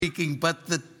Speaking, but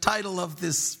the title of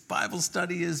this Bible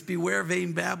study is Beware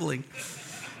Vain Babbling.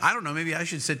 I don't know, maybe I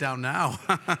should sit down now.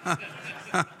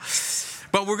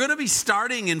 But we're going to be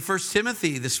starting in 1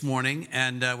 Timothy this morning,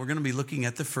 and we're going to be looking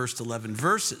at the first 11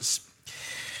 verses.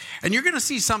 And you're going to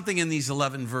see something in these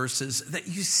 11 verses that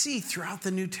you see throughout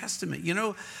the New Testament. You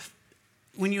know,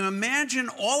 when you imagine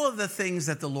all of the things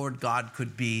that the Lord God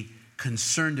could be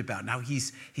concerned about. Now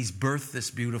he's birthed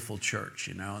this beautiful church,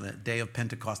 you know, the day of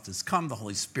Pentecost has come, the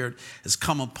Holy Spirit has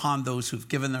come upon those who've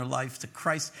given their life to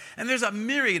Christ, and there's a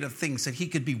myriad of things that he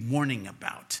could be warning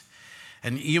about.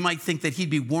 And you might think that he'd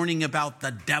be warning about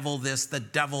the devil this, the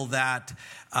devil that,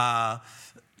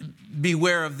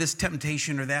 beware of this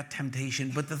temptation or that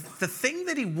temptation. But the thing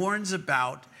that he warns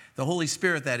about, the Holy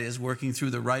Spirit that is, working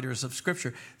through the writers of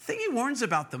Scripture, the thing he warns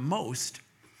about the most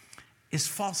is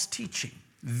false teaching.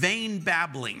 Vain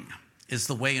babbling is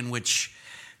the way in which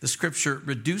the Scripture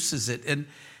reduces it. And,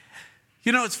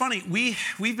 you know, it's funny.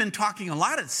 We've been talking a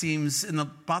lot, it seems, in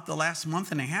about the last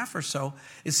month and a half or so.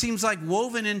 It seems like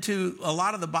woven into a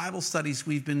lot of the Bible studies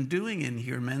we've been doing in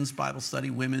here, men's Bible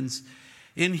study, women's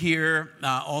in here,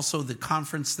 also the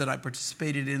conference that I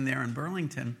participated in there in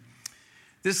Burlington.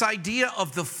 This idea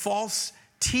of the false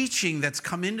teaching that's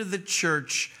come into the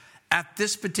church at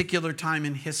this particular time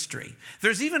in history.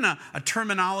 There's even a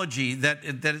terminology that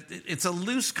it's a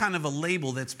loose kind of a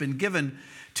label that's been given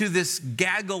to this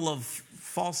gaggle of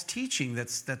false teaching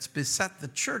that's beset the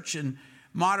church in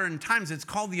modern times. It's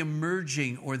called the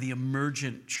emerging or the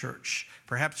emergent church.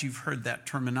 Perhaps you've heard that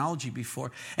terminology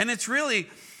before. And it's really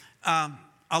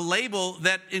a label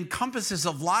that encompasses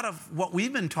a lot of what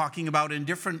we've been talking about in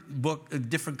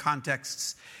different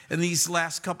contexts in these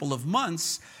last couple of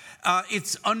months.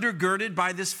 It's undergirded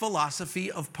by this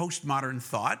philosophy of postmodern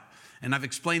thought. And I've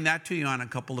explained that to you on a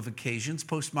couple of occasions.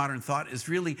 Postmodern thought is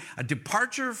really a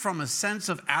departure from a sense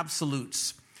of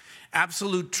absolutes.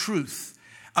 Absolute truth,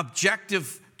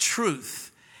 objective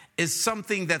truth is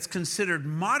something that's considered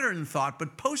modern thought,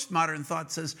 but postmodern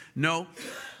thought says, no,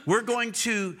 we're going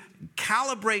to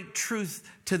calibrate truth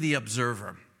to the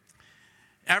observer.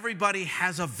 Everybody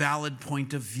has a valid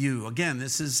point of view. Again,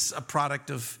 this is a product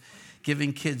of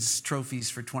giving kids trophies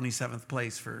for 27th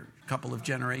place for a couple of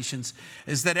generations,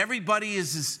 is that everybody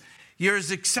you're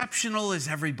as exceptional as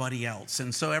everybody else.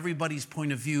 And so everybody's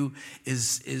point of view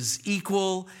is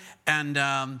equal.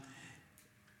 And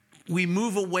we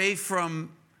move away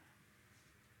from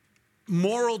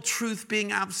moral truth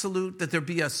being absolute, that there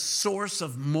be a source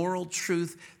of moral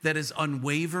truth that is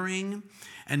unwavering.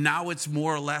 And now it's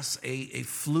more or less a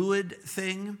fluid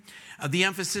thing. The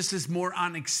emphasis is more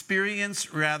on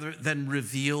experience rather than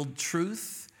revealed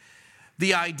truth.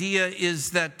 The idea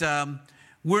is that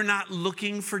we're not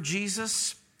looking for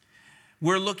Jesus.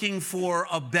 We're looking for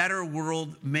a better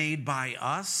world made by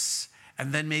us.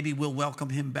 And then maybe we'll welcome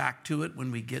him back to it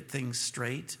when we get things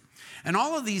straight. And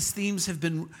all of these themes have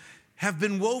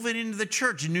been woven into the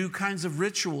church, new kinds of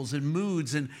rituals and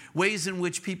moods and ways in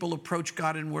which people approach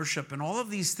God in worship. And all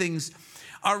of these things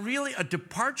are really a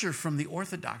departure from the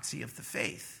orthodoxy of the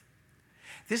faith.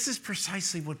 This is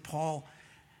precisely what Paul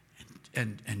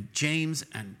and James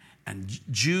and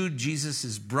Jude,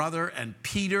 Jesus' brother, and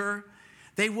Peter,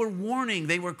 they were warning,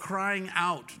 they were crying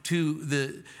out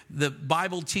to the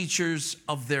Bible teachers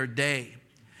of their day.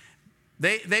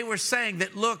 They were saying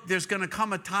that, look, there's going to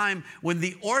come a time when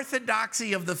the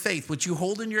orthodoxy of the faith, which you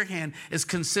hold in your hand, is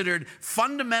considered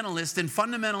fundamentalist, and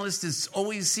fundamentalist is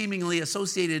always seemingly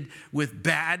associated with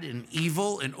bad and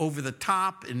evil and over the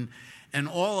top and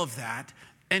all of that.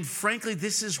 And frankly,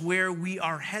 this is where we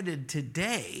are headed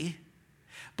today.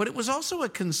 But it was also a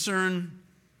concern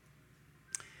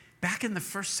back in the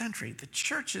first century. The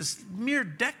church is mere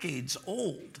decades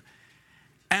old.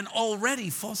 And already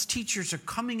false teachers are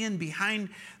coming in behind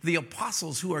the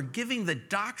apostles who are giving the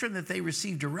doctrine that they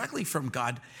received directly from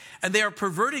God. And they are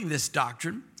perverting this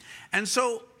doctrine. And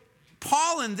so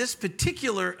Paul in this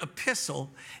particular epistle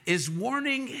is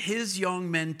warning his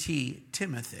young mentee,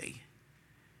 Timothy,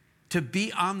 to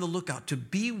be on the lookout, to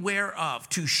beware of,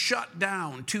 to shut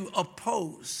down, to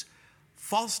oppose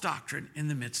false doctrine in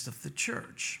the midst of the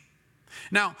church.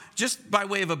 Now, just by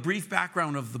way of a brief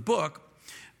background of the book,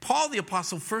 Paul the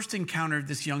apostle first encountered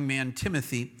this young man,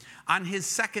 Timothy, on his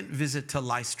second visit to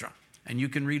Lystra. And you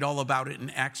can read all about it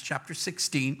in Acts chapter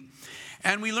 16.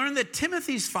 And we learn that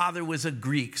Timothy's father was a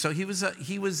Greek, so he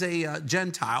was a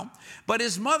Gentile, but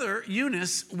his mother,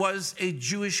 Eunice, was a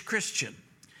Jewish Christian.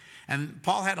 And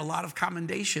Paul had a lot of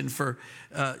commendation for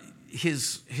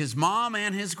his mom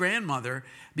and his grandmother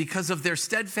because of their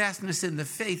steadfastness in the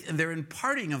faith and their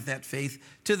imparting of that faith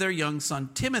to their young son,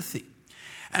 Timothy.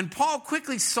 And Paul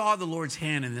quickly saw the Lord's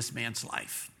hand in this man's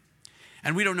life.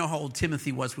 And we don't know how old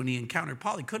Timothy was when he encountered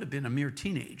Paul. He could have been a mere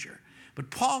teenager. But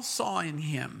Paul saw in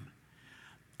him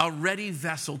a ready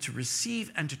vessel to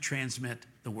receive and to transmit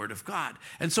the word of God.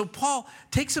 And so Paul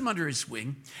takes him under his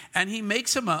wing, and he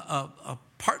makes him a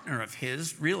partner of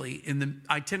his, really, in the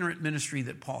itinerant ministry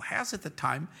that Paul has at the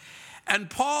time. And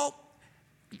Paul,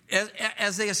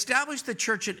 as they establish the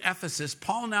church at Ephesus,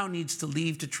 Paul now needs to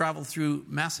leave to travel through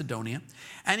Macedonia.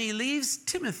 And he leaves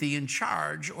Timothy in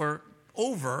charge or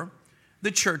over the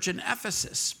church in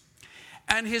Ephesus.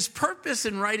 And his purpose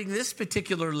in writing this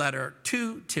particular letter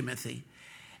to Timothy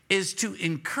is to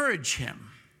encourage him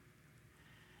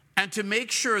and to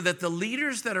make sure that the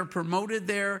leaders that are promoted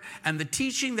there and the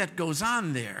teaching that goes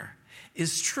on there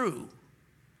is true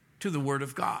to the Word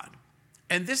of God.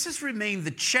 And this has remained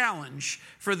the challenge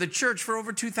for the church for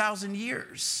over 2,000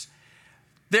 years.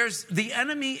 The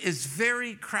enemy is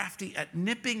very crafty at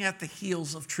nipping at the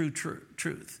heels of true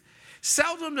truth.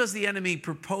 Seldom does the enemy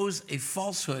propose a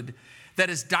falsehood that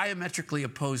is diametrically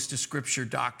opposed to Scripture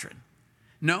doctrine.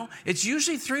 No, it's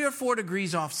usually 3 or 4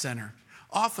 degrees off center,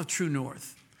 off of true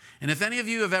north. And if any of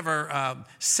you have ever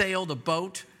sailed a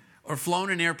boat or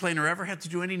flown an airplane or ever had to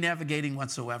do any navigating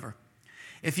whatsoever,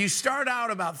 if you start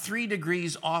out about 3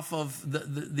 degrees off of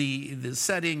the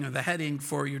setting or the heading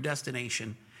for your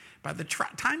destination, by the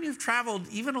time you've traveled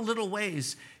even a little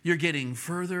ways, you're getting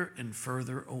further and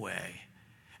further away.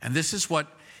 And this is what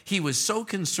he was so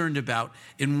concerned about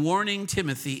in warning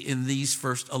Timothy in these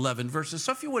first 11 verses.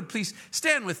 So if you would, please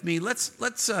stand with me. Let's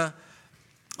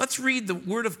read the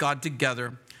Word of God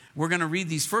together. We're going to read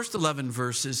these first 11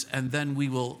 verses, and then we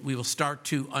will start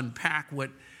to unpack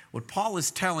what Paul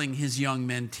is telling his young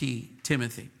mentee,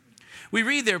 Timothy. We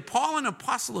read there, Paul, an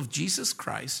apostle of Jesus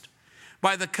Christ,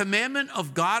 by the commandment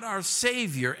of God our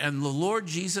Savior and the Lord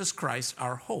Jesus Christ,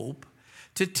 our hope,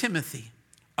 to Timothy,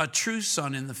 a true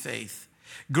son in the faith.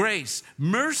 Grace,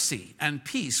 mercy, and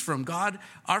peace from God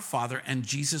our Father and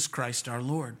Jesus Christ our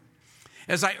Lord.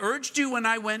 As I urged you when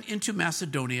I went into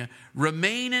Macedonia,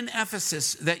 remain in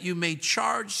Ephesus, that you may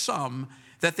charge some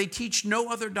that they teach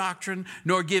no other doctrine,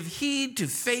 nor give heed to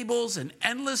fables and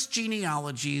endless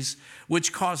genealogies,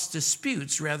 which cause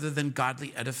disputes rather than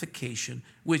godly edification,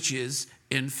 which is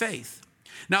in faith.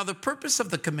 Now the purpose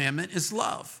of the commandment is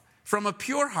love, from a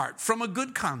pure heart, from a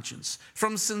good conscience,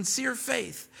 from sincere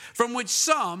faith, from which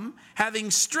some, having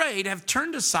strayed, have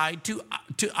turned aside to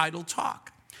idle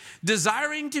talk,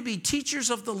 desiring to be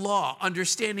teachers of the law,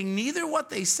 understanding neither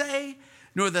what they say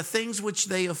nor the things which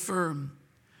they affirm.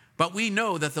 But we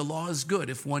know that the law is good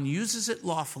if one uses it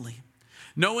lawfully,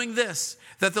 knowing this,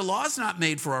 that the law is not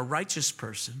made for a righteous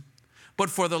person,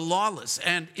 but for the lawless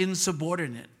and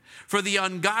insubordinate, for the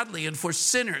ungodly and for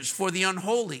sinners, for the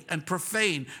unholy and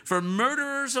profane, for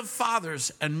murderers of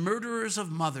fathers and murderers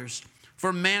of mothers,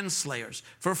 for manslayers,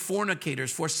 for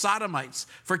fornicators, for sodomites,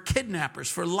 for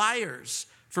kidnappers, for liars,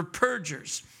 for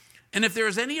perjurers. And if there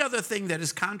is any other thing that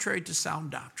is contrary to sound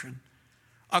doctrine,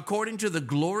 according to the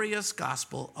glorious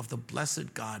gospel of the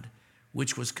blessed God,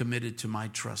 which was committed to my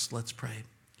trust. Let's pray.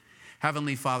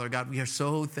 Heavenly Father, God, we are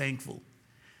so thankful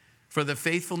for the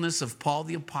faithfulness of Paul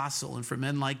the apostle and for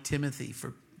men like Timothy,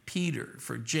 for Peter,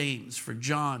 for James, for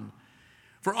John,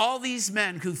 for all these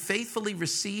men who faithfully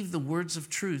received the words of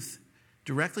truth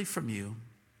directly from you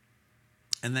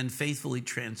and then faithfully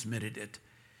transmitted it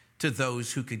to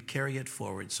those who could carry it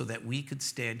forward so that we could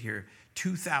stand here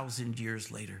 2,000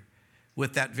 years later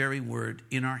with that very word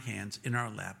in our hands, in our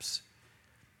laps.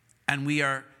 And we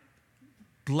are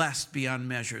blessed beyond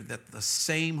measure that the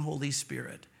same Holy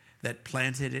Spirit that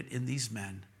planted it in these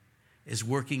men is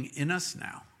working in us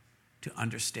now to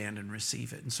understand and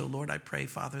receive it. And so, Lord, I pray,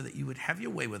 Father, that you would have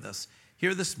your way with us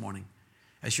here this morning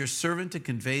as your servant to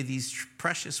convey these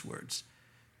precious words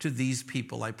to these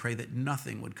people. I pray that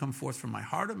nothing would come forth from my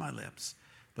heart or my lips,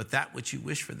 but that which you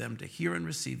wish for them to hear and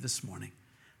receive this morning.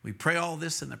 We pray all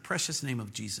this in the precious name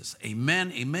of Jesus.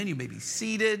 Amen. Amen. You may be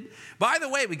seated. By the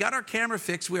way, we got our camera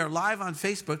fixed. We are live on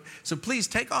Facebook. So please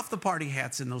take off the party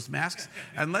hats and those masks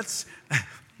and let's,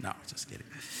 no, just kidding.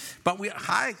 But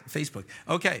hi, Facebook.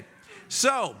 Okay.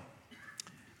 So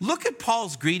look at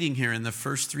Paul's greeting here in the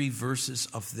first 3 verses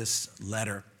of this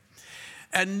letter.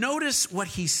 And notice what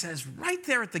he says right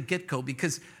there at the get-go,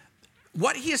 because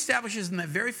what he establishes in that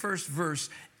very first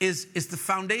verse is the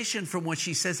foundation from which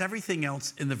he says everything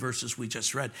else in the verses we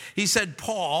just read. He said,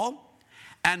 Paul,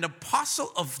 an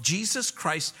apostle of Jesus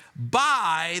Christ,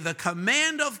 by the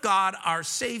command of God, our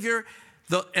Savior,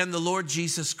 and the Lord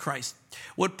Jesus Christ.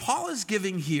 What Paul is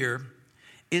giving here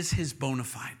is his bona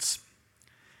fides.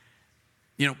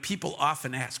 You know, people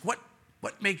often ask, what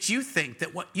makes you think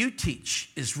that what you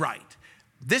teach is right?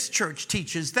 this church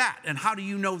teaches that. And how do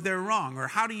you know they're wrong? Or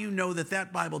how do you know that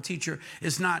that Bible teacher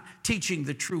is not teaching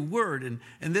the true word and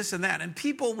this and that? And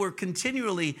people were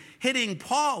continually hitting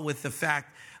Paul with the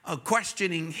fact of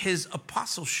questioning his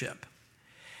apostleship.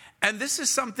 And this is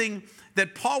something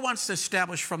that Paul wants to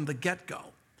establish from the get-go,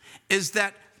 is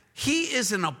that he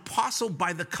is an apostle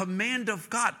by the command of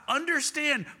God.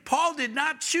 Understand, Paul did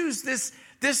not choose this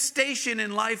station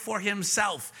in life for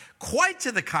himself. Quite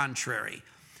to the contrary.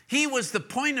 He was the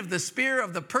point of the spear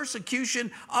of the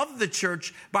persecution of the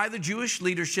church by the Jewish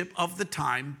leadership of the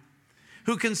time,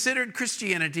 who considered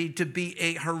Christianity to be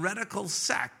a heretical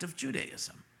sect of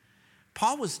Judaism.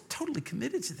 Paul was totally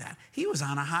committed to that. He was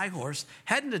on a high horse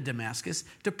heading to Damascus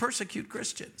to persecute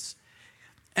Christians.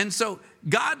 And so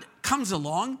God comes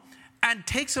along and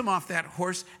takes him off that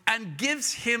horse and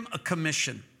gives him a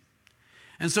commission.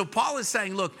 And so Paul is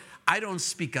saying, look, I don't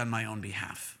speak on my own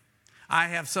behalf. I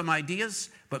have some ideas,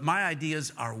 but my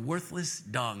ideas are worthless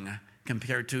dung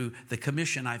compared to the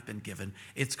commission I've been given.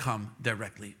 It's come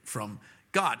directly from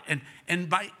God. And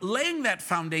by laying that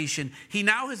foundation, he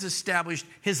now has established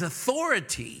his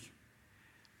authority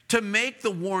to make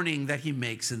the warning that he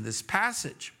makes in this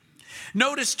passage.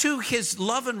 Notice, too, his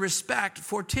love and respect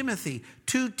for Timothy.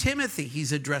 To Timothy,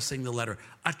 he's addressing the letter,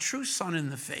 a true son in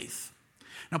the faith.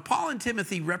 Now, Paul and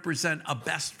Timothy represent a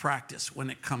best practice when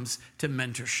it comes to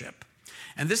mentorship.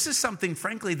 And this is something,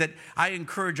 frankly, that I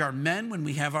encourage our men when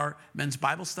we have our men's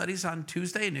Bible studies on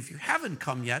Tuesday. And if you haven't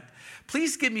come yet,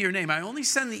 please give me your name. I only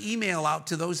send the email out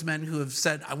to those men who have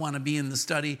said, I want to be in the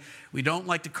study. We don't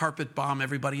like to carpet bomb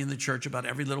everybody in the church about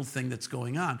every little thing that's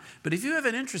going on. But if you have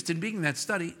an interest in being in that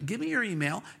study, give me your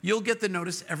email. You'll get the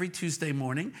notice every Tuesday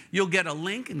morning. You'll get a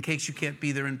link in case you can't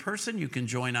be there in person. You can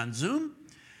join on Zoom.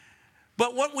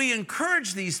 But what we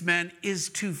encourage these men is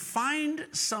to find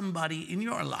somebody in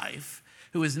your life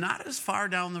who is not as far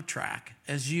down the track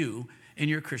as you in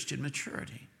your Christian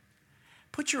maturity.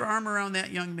 Put your arm around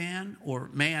that young man or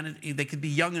man. They could be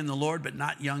young in the Lord, but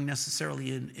not young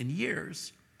necessarily in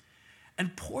years.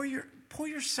 And pour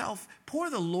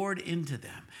the Lord into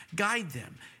them. Guide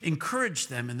them. Encourage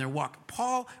them in their walk.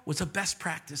 Paul was a best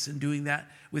practice in doing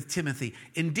that with Timothy.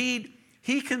 Indeed,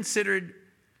 he considered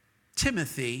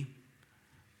Timothy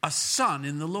a son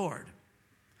in the Lord.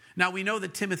 Now, we know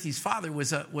that Timothy's father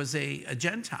was a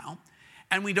Gentile,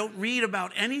 and we don't read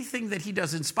about anything that he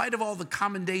does, in spite of all the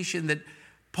commendation that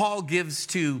Paul gives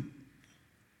to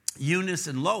Eunice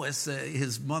and Lois,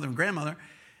 his mother and grandmother.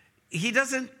 He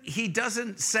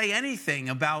doesn't say anything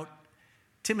about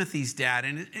Timothy's dad,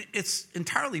 and it's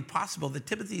entirely possible that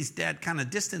Timothy's dad kind of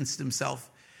distanced himself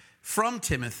from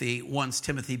Timothy once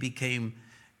Timothy became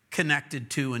connected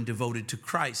to and devoted to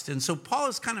Christ. And so Paul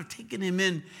has kind of taken him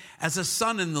in as a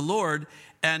son in the Lord,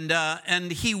 and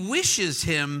he wishes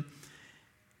him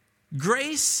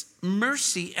grace,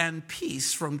 mercy, and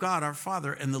peace from God our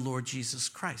Father and the Lord Jesus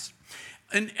Christ.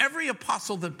 In every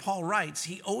apostle that Paul writes,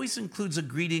 he always includes a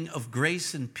greeting of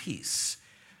grace and peace.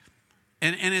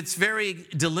 And it's very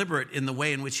deliberate in the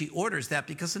way in which he orders that,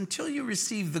 because until you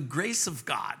receive the grace of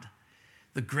God,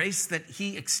 the grace that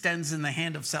he extends in the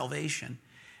hand of salvation,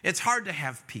 it's hard to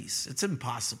have peace. It's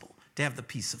impossible to have the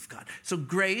peace of God. So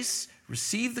grace,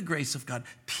 receive the grace of God.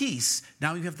 Peace,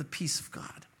 now you have the peace of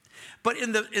God. But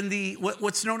in the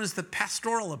what's known as the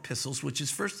pastoral epistles, which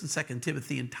is 1st and 2nd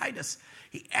Timothy and Titus,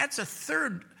 he adds a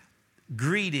third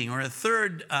greeting or a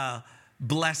third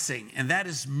blessing, and that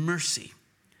is mercy.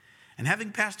 And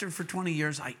having pastored for 20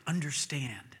 years, I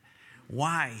understand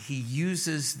why he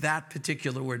uses that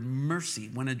particular word,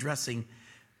 mercy, when addressing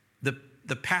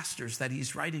the pastors that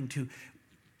he's writing to.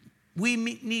 We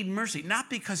need mercy, not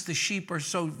because the sheep are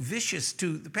so vicious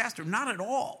to the pastor, not at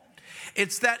all.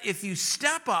 It's that if you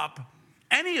step up,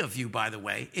 any of you, by the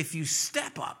way, if you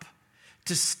step up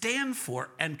to stand for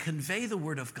and convey the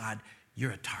word of God,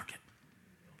 you're a target.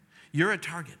 You're a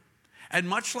target. And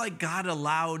much like God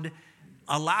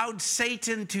allowed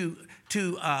Satan to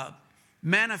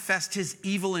manifest his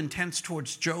evil intents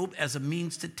towards Job as a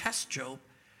means to test Job,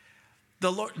 the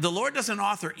Lord doesn't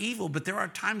author evil, but there are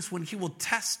times when he will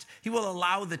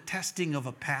allow the testing of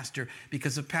a pastor,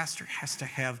 because a pastor has to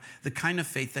have the kind of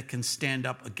faith that can stand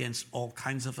up against all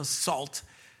kinds of assault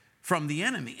from the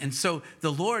enemy. And so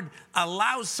the Lord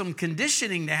allows some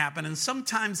conditioning to happen, and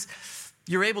sometimes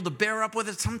you're able to bear up with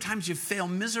it, sometimes you fail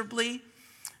miserably,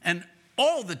 and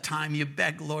all the time you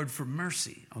beg Lord for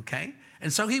mercy, okay?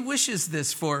 And so he wishes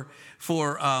this for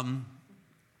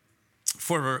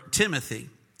Timothy.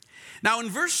 Now, in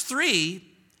verse 3,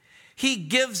 he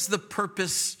gives the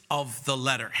purpose of the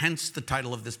letter, hence the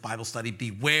title of this Bible study,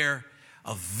 Beware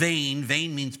of Vain.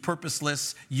 Vain means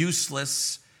purposeless,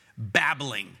 useless,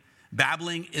 babbling.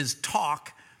 Babbling is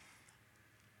talk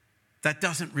that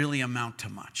doesn't really amount to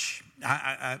much.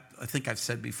 I think I've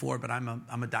said before, but I'm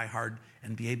a diehard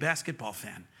NBA basketball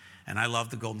fan. And I love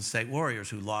the Golden State Warriors,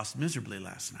 who lost miserably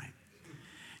last night.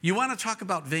 You want to talk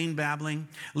about vain babbling?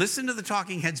 Listen to the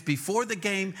talking heads before the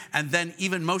game, and then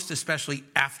even most especially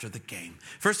after the game.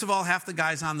 First of all, half the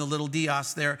guys on the little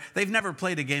Dios there, they've never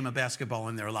played a game of basketball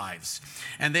in their lives.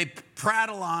 And they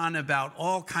prattle on about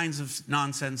all kinds of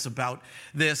nonsense about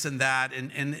this and that,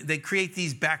 and they create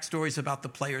these backstories about the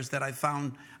players that I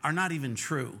found are not even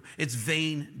true. It's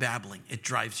vain babbling. It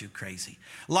drives you crazy.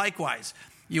 Likewise,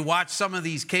 you watch some of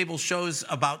these cable shows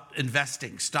about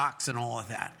investing, stocks and all of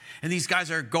that. And these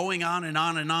guys are going on and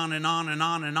on and on and on and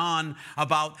on and on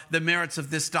about the merits of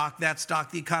this stock, that stock,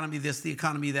 the economy this, the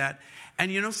economy that. And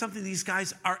you know something? These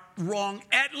guys are wrong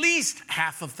at least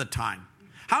half of the time.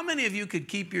 How many of you could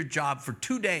keep your job for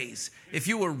 2 days if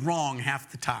you were wrong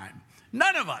half the time?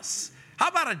 None of us. How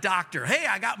about a doctor? Hey,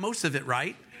 I got most of it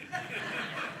right.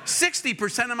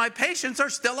 60% of my patients are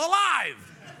still alive.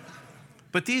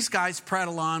 But these guys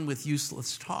prattle on with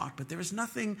useless talk. But there is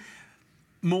nothing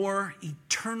more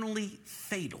eternally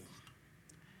fatal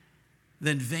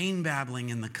than vain babbling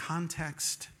in the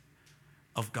context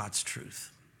of God's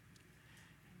truth.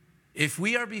 If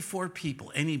we are before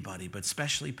people, anybody, but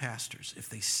especially pastors, if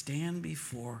they stand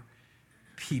before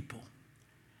people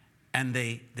and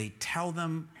they tell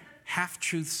them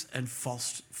half-truths and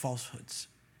falsehoods,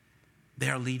 they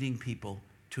are leading people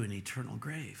to an eternal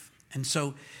grave. And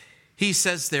so he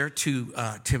says there to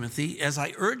Timothy, as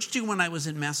I urged you when I was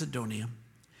in Macedonia,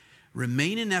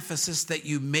 remain in Ephesus that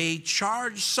you may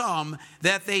charge some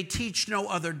that they teach no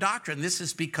other doctrine. This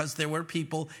is because there were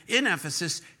people in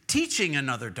Ephesus teaching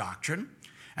another doctrine.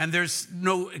 And there's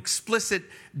no explicit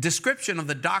description of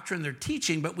the doctrine they're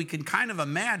teaching, but we can kind of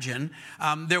imagine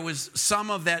there was some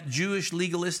of that Jewish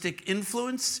legalistic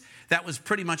influence that was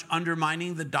pretty much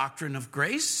undermining the doctrine of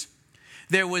grace.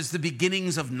 There was the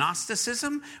beginnings of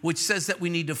Gnosticism, which says that we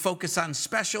need to focus on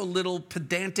special little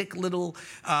pedantic little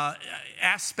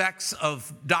aspects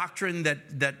of doctrine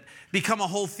that become a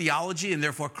whole theology and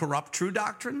therefore corrupt true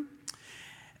doctrine.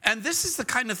 And this is the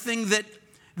kind of thing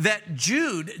that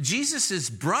Jude, Jesus'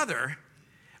 brother,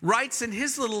 writes in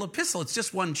his little epistle. It's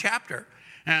just one chapter.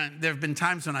 And there have been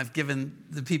times when I've given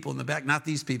the people in the back, not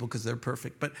these people because they're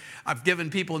perfect, but I've given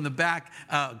people in the back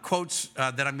quotes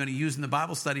that I'm going to use in the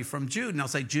Bible study from Jude. And I'll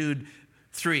say, Jude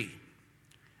 3.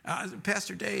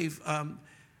 Pastor Dave,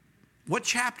 what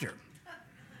chapter?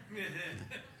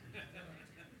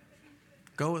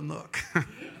 Go and look.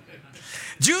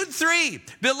 Jude 3,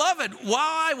 beloved, while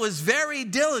I was very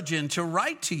diligent to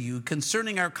write to you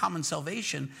concerning our common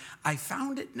salvation, I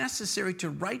found it necessary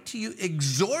to write to you,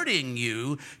 exhorting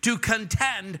you to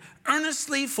contend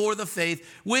earnestly for the faith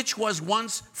which was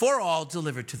once for all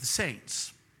delivered to the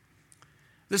saints.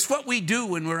 This is what we do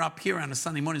when we're up here on a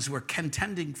Sunday morning, is we're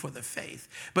contending for the faith.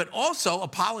 But also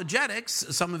apologetics,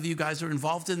 some of you guys are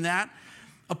involved in that.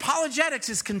 Apologetics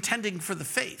is contending for the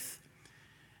faith.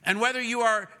 And whether you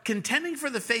are contending for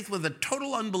the faith with a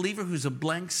total unbeliever who's a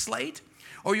blank slate,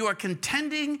 or you are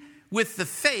contending with the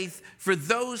faith for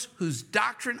those whose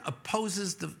doctrine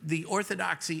opposes the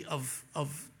orthodoxy of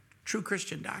true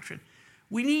Christian doctrine,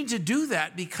 we need to do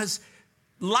that because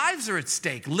lives are at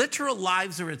stake. Literal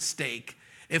lives are at stake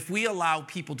if we allow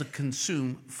people to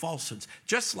consume falsehoods.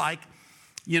 Just like,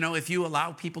 if you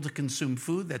allow people to consume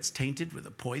food that's tainted with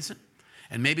a poison,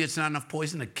 and maybe it's not enough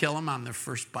poison to kill them on their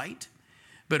first bite,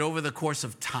 but over the course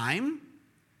of time,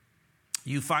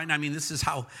 you find, this is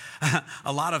how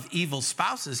a lot of evil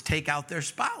spouses take out their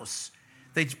spouse.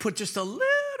 They put just a little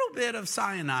bit of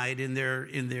cyanide in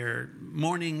their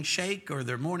morning shake or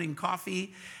their morning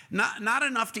coffee. Not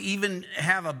enough to even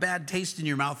have a bad taste in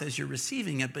your mouth as you're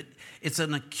receiving it, but it's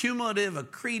an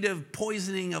accretive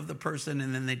poisoning of the person,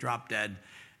 and then they drop dead,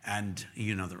 and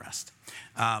you know the rest.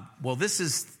 Well, this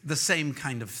is the same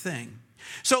kind of thing.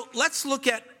 So let's look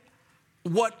at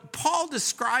what Paul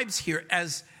describes here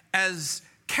as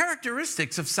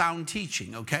characteristics of sound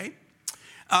teaching, okay?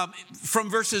 From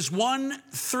verses 1,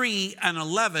 3, and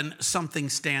 11, something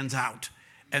stands out.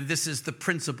 And this is the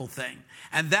principal thing.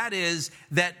 And that is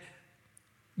that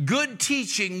good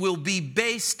teaching will be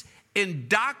based in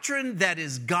doctrine that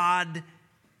is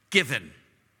God-given.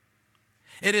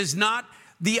 It is not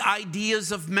the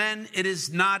ideas of men. It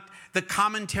is not the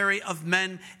commentary of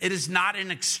men. It is not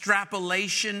an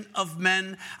extrapolation of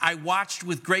men. I watched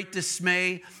with great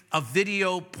dismay a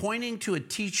video pointing to a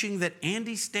teaching that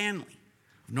Andy Stanley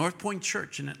of North Point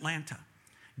Church in Atlanta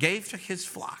gave to his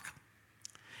flock.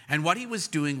 And what he was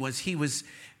doing was he was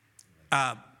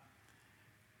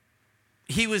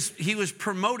he was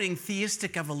promoting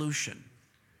theistic evolution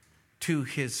to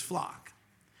his flock.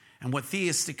 And what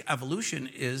theistic evolution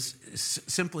is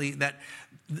simply that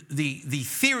the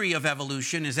theory of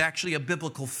evolution is actually a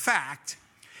biblical fact,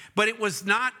 but it was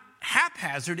not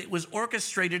haphazard. It was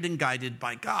orchestrated and guided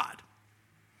by God.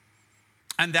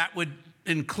 And that would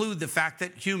include the fact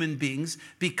that human beings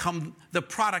become the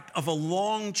product of a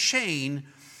long chain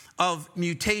of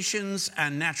mutations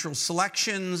and natural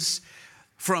selections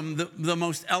from the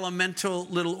most elemental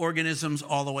little organisms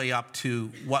all the way up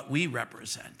to what we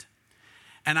represent.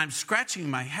 And I'm scratching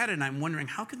my head and I'm wondering,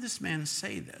 how can this man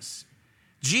say this?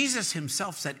 Jesus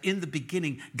himself said, in the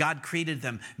beginning, God created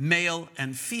them, male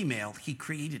and female, he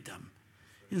created them.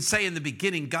 He didn't say in the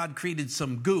beginning, God created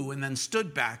some goo and then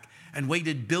stood back and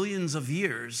waited billions of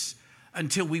years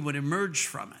until we would emerge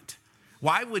from it.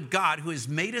 Why would God, who has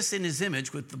made us in his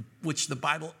image, which the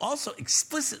Bible also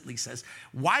explicitly says,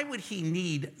 why would he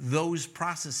need those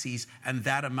processes and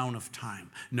that amount of time?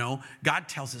 No, God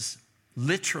tells us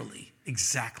literally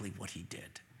exactly what he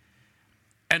did.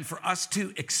 And for us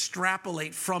to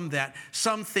extrapolate from that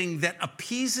something that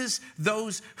appeases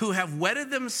those who have wedded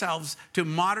themselves to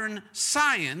modern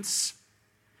science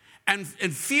and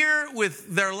fear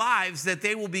with their lives that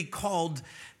they will be called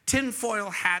tinfoil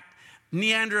hat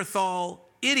Neanderthal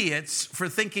idiots for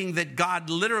thinking that God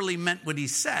literally meant what he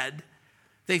said,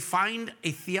 they find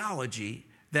a theology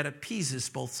that appeases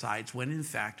both sides when in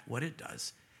fact what it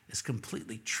does is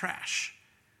completely trash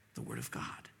the word of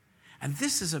God. And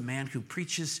this is a man who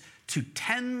preaches to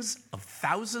tens of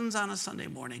thousands on a Sunday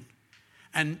morning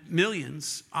and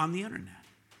millions on the internet.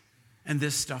 And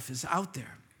this stuff is out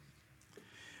there.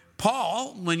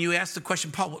 Paul, when you ask the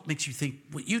question, Paul, what makes you think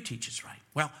what you teach is right?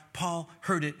 Well, Paul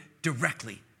heard it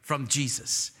directly from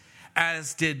Jesus,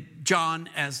 as did John,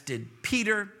 as did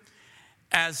Peter,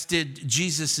 as did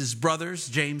Jesus' brothers,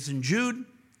 James and Jude.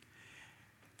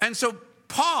 And so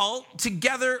Paul,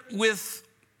 together with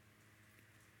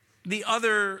the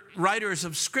other writers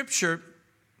of Scripture,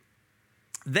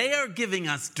 they are giving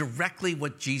us directly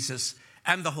what Jesus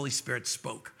and the Holy Spirit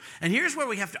spoke. And here's where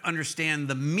we have to understand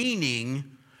the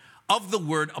meaning of the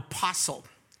word apostle.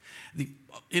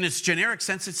 In its generic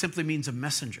sense, it simply means a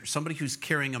messenger, somebody who's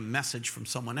carrying a message from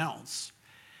someone else.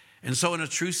 And so in a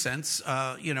true sense,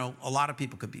 a lot of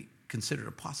people could be considered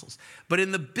apostles. But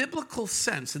in the biblical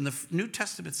sense, in the New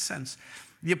Testament sense,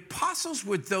 the apostles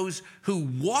were those who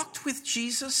walked with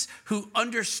Jesus, who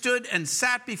understood and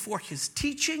sat before his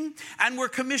teaching, and were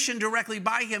commissioned directly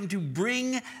by him to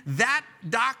bring that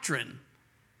doctrine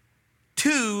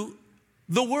to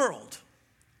the world.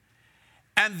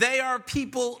 And they are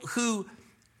people who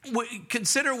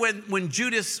consider when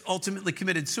Judas ultimately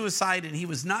committed suicide and he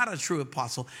was not a true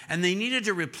apostle, and they needed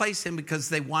to replace him because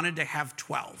they wanted to have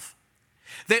 12.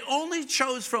 They only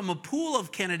chose from a pool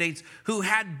of candidates who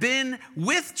had been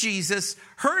with Jesus,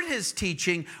 heard his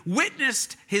teaching,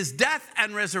 witnessed his death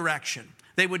and resurrection.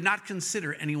 They would not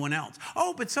consider anyone else.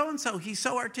 Oh, but so-and-so, he's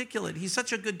so articulate. He's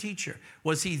such a good teacher.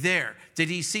 Was he there? Did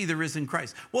he see the risen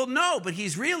Christ? Well, no, but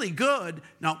he's really good.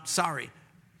 No, sorry.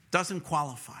 Doesn't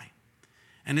qualify.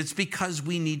 And it's because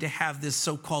we need to have this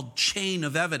so-called chain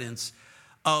of evidence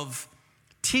of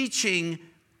teaching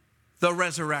the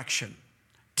resurrection,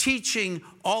 teaching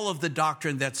all of the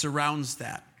doctrine that surrounds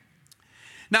that.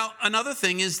 Now, another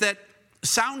thing is that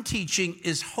sound teaching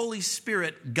is Holy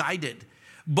Spirit guided,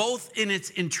 both in its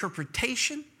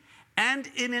interpretation and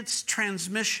in its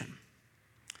transmission.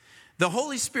 The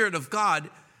Holy Spirit of God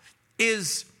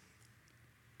is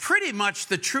pretty much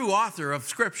the true author of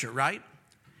Scripture, right?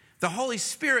 The Holy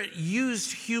Spirit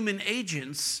used human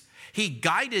agents. He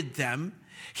guided them.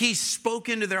 He spoke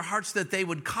into their hearts that they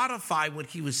would codify what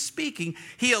he was speaking.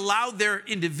 He allowed their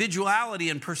individuality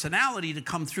and personality to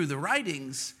come through the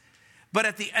writings. But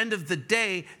at the end of the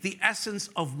day, the essence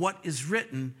of what is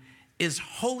written is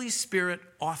Holy Spirit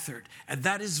authored. And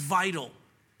that is vital.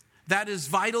 That is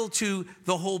vital to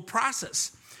the whole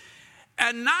process.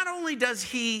 And not only does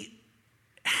he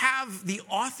have the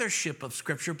authorship of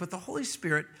Scripture, but the Holy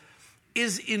Spirit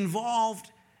is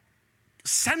involved,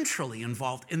 centrally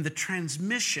involved in the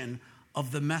transmission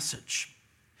of the message.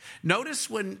 Notice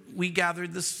when we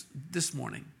gathered this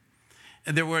morning,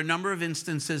 and there were a number of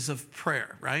instances of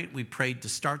prayer, right? We prayed to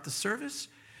start the service.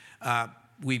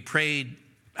 We prayed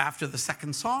after the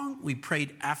second song. We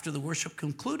prayed after the worship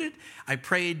concluded. I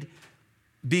prayed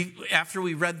after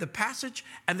we read the passage.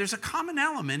 And there's a common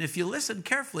element, if you listen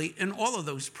carefully, in all of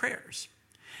those prayers.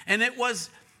 And it was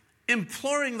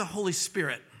imploring the Holy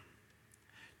Spirit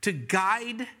to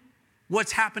guide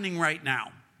what's happening right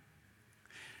now.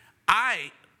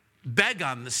 I beg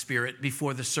on the Spirit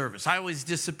before the service. I always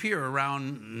disappear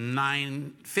around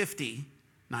 9:50,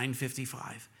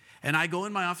 9:55. And I go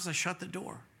in my office, I shut the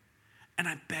door, and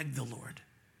I beg the Lord,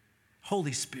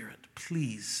 Holy Spirit,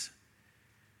 please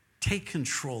take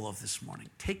control of this morning.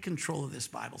 Take control of this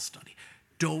Bible study.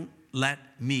 Don't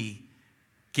let me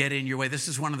get in your way. This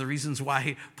is one of the reasons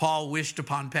why Paul wished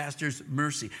upon pastors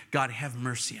mercy. God, have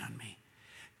mercy on me.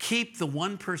 Keep the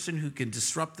one person who can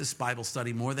disrupt this Bible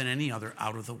study more than any other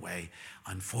out of the way.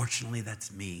 Unfortunately,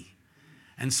 that's me.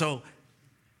 And so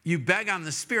you beg on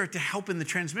the Spirit to help in the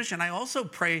transmission. I also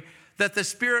pray that the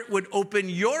Spirit would open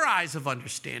your eyes of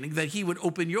understanding, that he would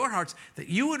open your hearts, that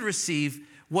you would receive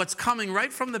what's coming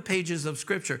right from the pages of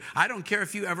Scripture. I don't care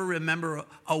if you ever remember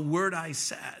a word I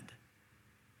said,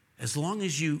 as long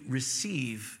as you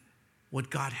receive what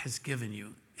God has given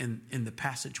you in the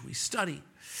passage we study.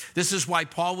 This is why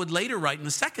Paul would later write in the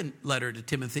second letter to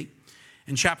Timothy,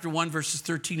 in chapter 1, verses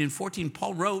 13 and 14,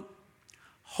 Paul wrote,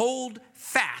 "Hold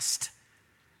fast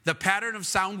the pattern of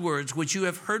sound words which you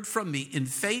have heard from me in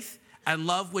faith and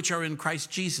love which are in Christ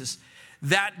Jesus.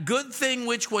 That good thing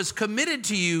which was committed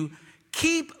to you,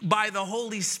 keep by the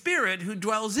Holy Spirit who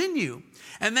dwells in you."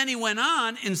 And then he went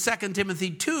on in 2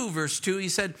 Timothy 2, verse 2, he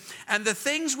said, "And the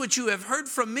things which you have heard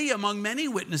from me among many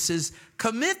witnesses,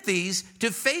 commit these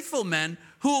to faithful men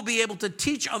who will be able to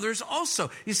teach others also."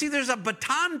 You see, there's a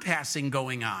baton passing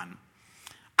going on.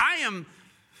 I am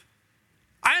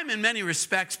in many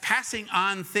respects passing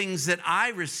on things that I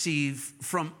receive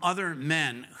from other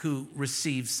men who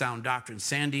receive sound doctrine.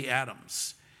 Sandy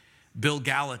Adams, Bill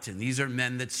Gallatin, these are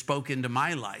men that spoke into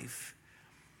my life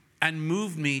and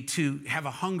moved me to have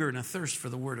a hunger and a thirst for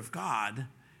the Word of God,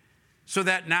 so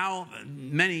that now,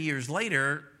 many years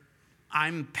later, I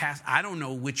don't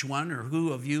know which one or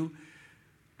who of you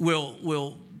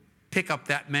will pick up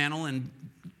that mantle. And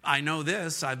I know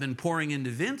this, I've been pouring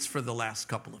into Vince for the last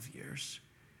couple of years.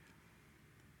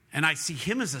 And I see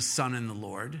him as a son in the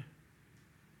Lord.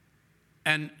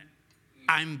 And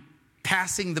I'm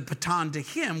passing the baton to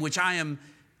him, which I am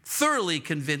thoroughly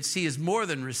convinced he is more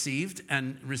than received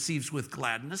and receives with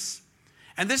gladness.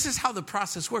 And this is how the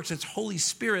process works. It's Holy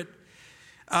Spirit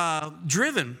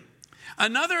driven.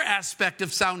 Another aspect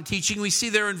of sound teaching we see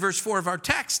there in verse 4 of our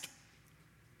text.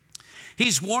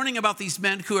 He's warning about these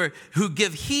men who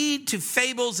give heed to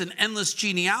fables and endless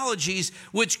genealogies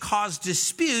which cause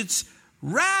disputes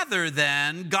rather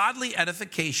than godly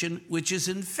edification, which is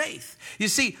in faith. You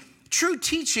see, true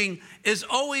teaching is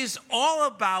always all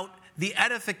about the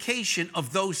edification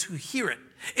of those who hear it.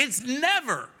 It's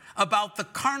never about the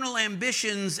carnal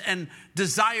ambitions and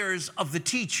desires of the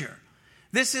teacher.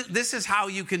 This is how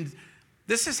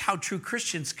true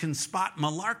Christians can spot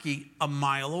malarkey a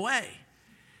mile away.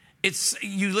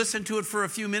 You listen to it for a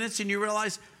few minutes and you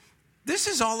realize this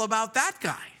is all about that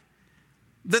guy.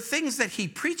 The things that he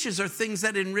preaches are things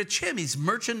that enrich him. He's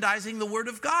merchandising the Word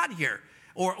of God here,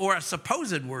 or a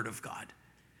supposed Word of God.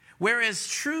 Whereas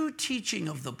true teaching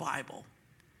of the Bible,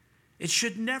 it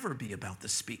should never be about the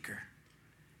speaker.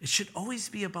 It should always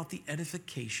be about the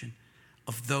edification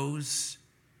of those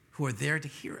who are there to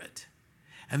hear it.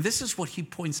 And this is what he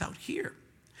points out here.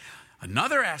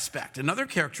 Another aspect, another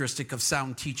characteristic of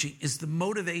sound teaching is the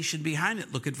motivation behind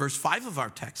it. Look at verse 5 of our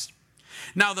text.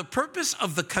 "Now the purpose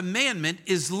of the commandment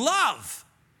is love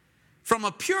from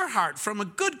a pure heart, from a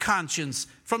good conscience,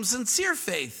 from sincere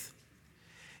faith."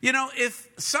 You know, if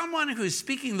someone who is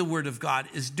speaking the Word of God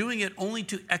is doing it only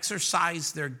to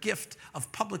exercise their gift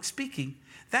of public speaking,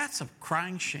 that's a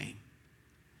crying shame.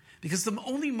 Because the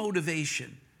only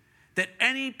motivation that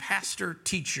any pastor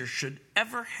teacher should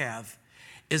ever have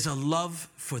is a love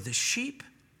for the sheep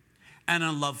and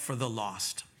a love for the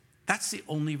lost. That's the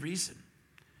only reason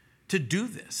to do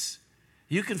this.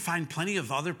 You can find plenty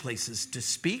of other places to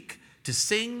speak, to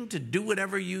sing, to do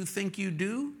whatever you think you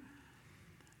do.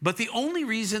 But the only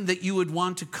reason that you would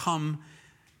want to come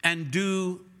and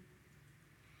do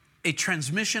a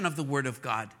transmission of the Word of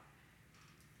God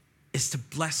is to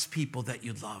bless people that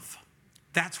you love.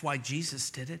 That's why Jesus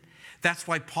did it. That's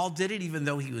why Paul did it, even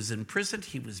though he was imprisoned,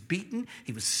 he was beaten,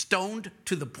 he was stoned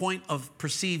to the point of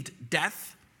perceived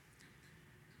death.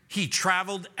 He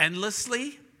traveled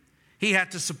endlessly. He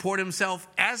had to support himself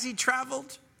as he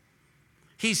traveled.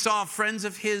 He saw friends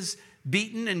of his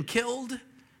beaten and killed.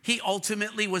 He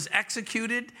ultimately was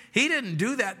executed. He didn't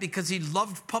do that because he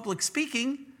loved public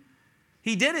speaking.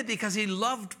 He did it because he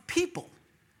loved people.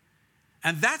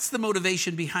 And that's the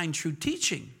motivation behind true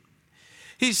teaching.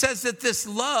 He says that this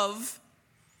love,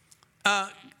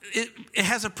 it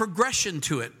has a progression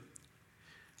to it.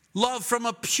 Love from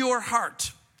a pure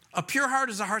heart. A pure heart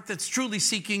is a heart that's truly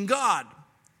seeking God.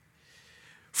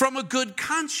 from a good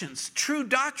conscience. True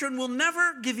doctrine will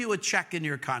never give you a check in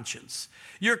your conscience.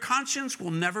 Your conscience will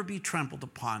never be trampled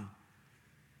upon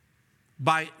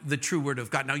by the true word of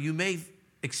God. Now, you may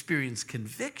experience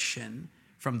conviction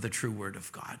from the true word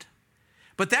of God,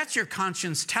 but that's your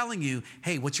conscience telling you,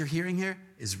 hey, what you're hearing here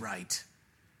is right?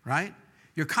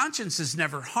 Your conscience is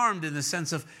never harmed in the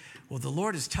sense of, well, the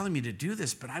Lord is telling me to do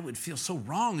this, but I would feel so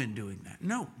wrong in doing that.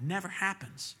 No, never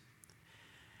happens.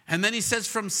 And then he says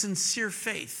from sincere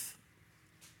faith.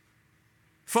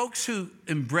 Folks who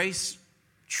embrace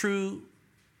true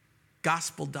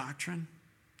gospel doctrine,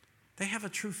 they have a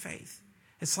true faith.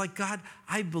 It's like, God,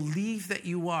 I believe that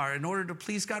you are. In order to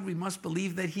please God, we must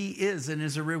believe that he is and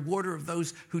is a rewarder of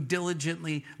those who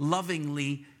diligently,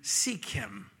 lovingly seek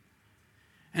him.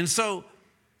 And so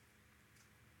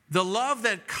the love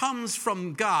that comes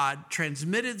from God,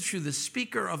 transmitted through the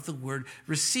speaker of the word,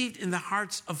 received in the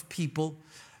hearts of people,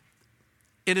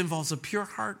 it involves a pure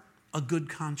heart, a good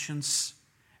conscience,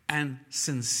 and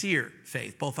sincere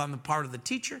faith, both on the part of the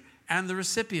teacher and the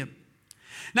recipient.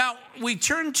 Now, we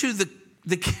turn to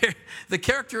the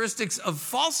characteristics of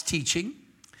false teaching,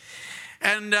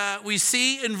 and we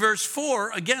see in verse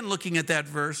 4, again looking at that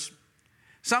verse,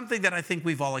 something that I think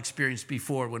we've all experienced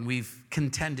before when we've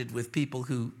contended with people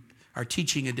who are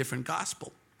teaching a different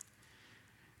gospel.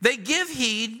 They give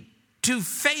heed to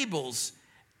fables,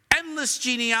 endless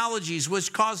genealogies,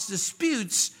 which cause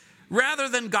disputes rather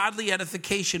than godly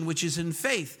edification, which is in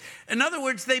faith. In other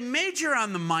words, they major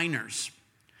on the minors.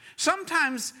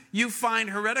 Sometimes you find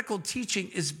heretical teaching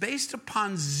is based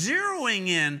upon zeroing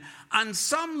in on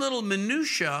some little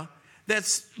minutia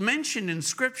that's mentioned in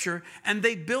Scripture, and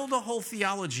they build a whole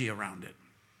theology around it.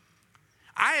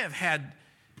 I have had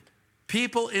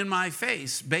people in my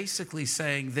face basically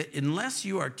saying that unless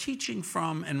you are teaching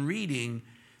from and reading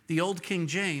the old King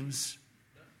James,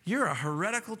 you're a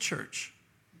heretical church.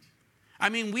 I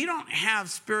mean, we don't have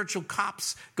spiritual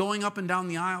cops going up and down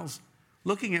the aisles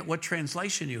looking at what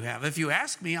translation you have. If you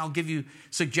ask me, I'll give you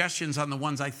suggestions on the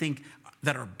ones I think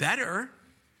that are better.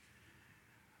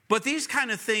 But these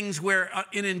kind of things where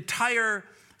an entire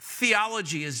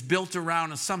theology is built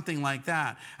around something like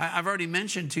that. I've already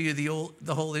mentioned to you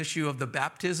the whole issue of the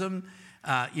baptism,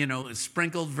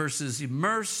 sprinkled versus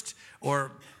immersed,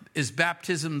 or is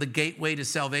baptism the gateway to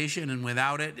salvation, and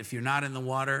without it, if you're not in the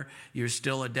water, you're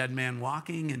still a dead man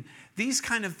walking? And these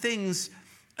kind of things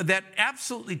that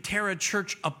absolutely tear a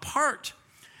church apart.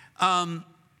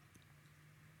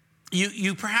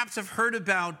 You perhaps have heard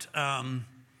about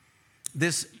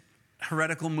this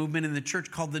heretical movement in the church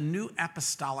called the New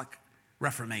Apostolic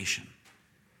Reformation.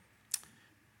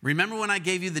 Remember when I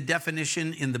gave you the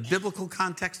definition in the biblical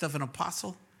context of an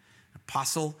apostle?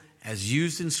 Apostle as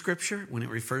used in Scripture when it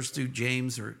refers to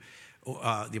James or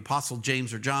the apostle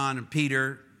James or John or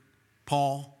Peter,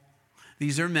 Paul.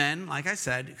 These are men, like I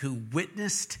said, who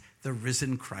witnessed the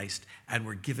risen Christ and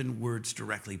were given words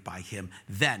directly by him,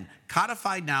 then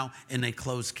codified now in a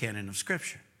closed canon of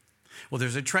Scripture. Well,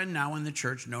 there's a trend now in the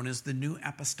church known as the New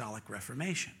Apostolic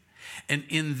Reformation. And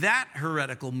in that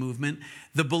heretical movement,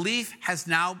 the belief has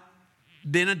now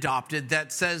been adopted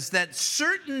that says that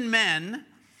certain men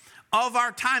of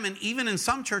our time, and even in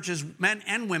some churches, men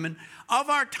and women of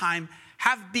our time,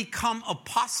 have become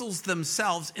apostles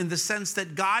themselves in the sense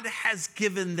that God has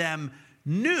given them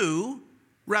new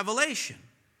revelation.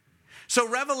 So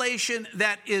revelation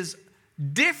that is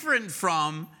different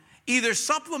from, either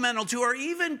supplemental to, or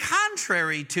even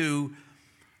contrary to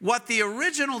what the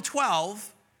original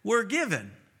 12 were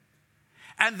given.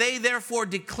 And they therefore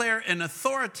declare an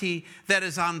authority that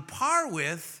is on par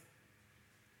with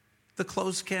the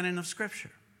closed canon of Scripture.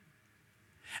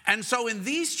 And so in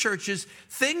these churches,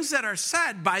 things that are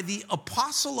said by the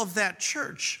apostle of that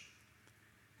church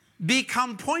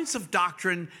become points of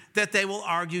doctrine that they will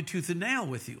argue tooth and nail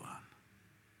with you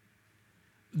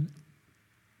on.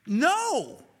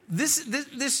 No,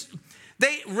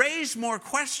 they raise more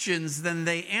questions than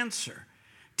they answer.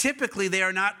 Typically, they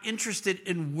are not interested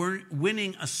in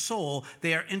winning a soul.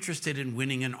 They are interested in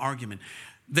winning an argument.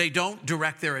 They don't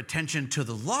direct their attention to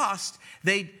the lost.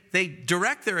 They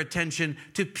direct their attention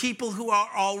to people who are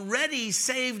already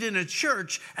saved in a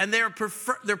church, and their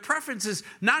preference is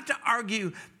not to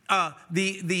argue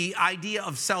the idea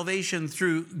of salvation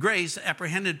through grace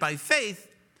apprehended by faith,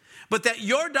 but that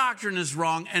your doctrine is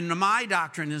wrong and my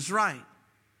doctrine is right.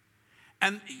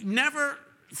 And never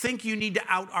think you need to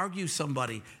out-argue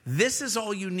somebody. This is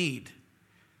all you need.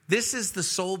 This is the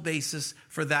sole basis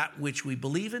for that which we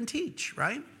believe and teach,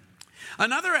 right?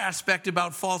 Another aspect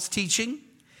about false teaching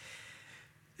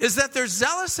is that they're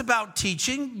zealous about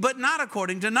teaching, but not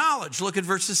according to knowledge. Look at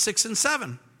verses 6 and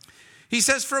 7. He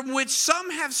says, from which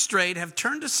some have strayed, have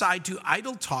turned aside to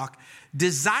idle talk,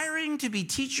 desiring to be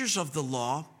teachers of the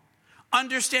law,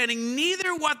 understanding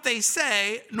neither what they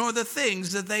say nor the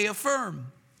things that they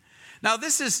affirm. Now,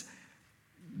 this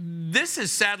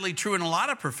is sadly true in a lot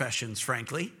of professions,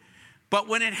 frankly. But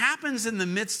when it happens in the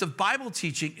midst of Bible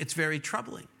teaching, it's very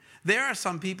troubling. There are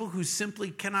some people who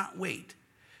simply cannot wait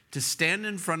to stand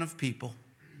in front of people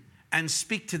and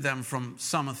speak to them from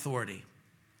some authority.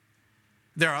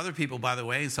 There are other people, by the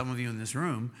way, some of you in this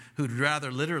room, who'd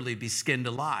rather literally be skinned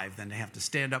alive than to have to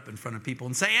stand up in front of people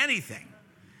and say anything.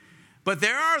 But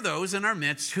there are those in our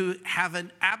midst who have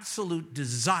an absolute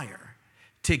desire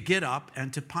to get up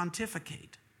and to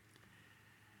pontificate.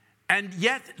 And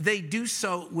yet they do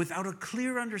so without a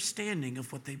clear understanding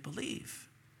of what they believe.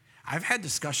 I've had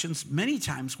discussions many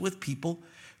times with people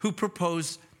who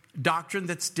propose doctrine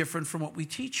that's different from what we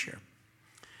teach here.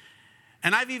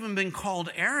 And I've even been called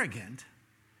arrogant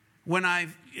when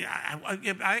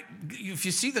if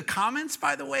you see the comments,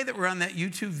 by the way, that were on that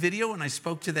YouTube video when I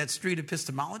spoke to that street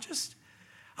epistemologist,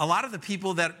 a lot of the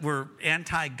people that were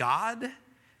anti-God,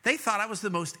 they thought I was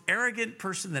the most arrogant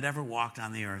person that ever walked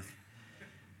on the earth.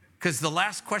 Because the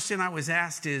last question I was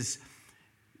asked is,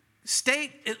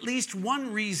 state at least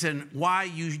one reason why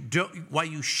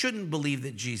you shouldn't believe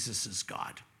that Jesus is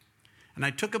God. And I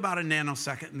took about a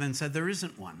nanosecond and then said, there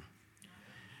isn't one.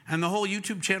 And the whole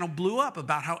YouTube channel blew up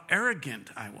about how arrogant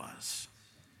I was.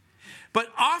 But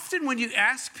often when you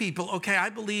ask people, okay, I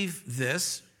believe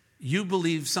this, you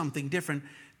believe something different,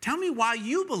 tell me why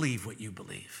you believe what you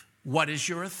believe. What is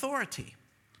your authority?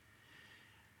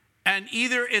 And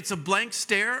either it's a blank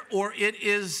stare or it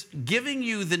is giving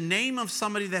you the name of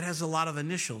somebody that has a lot of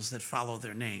initials that follow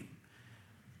their name.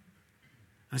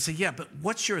 I say, yeah, but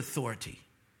what's your authority?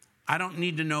 I don't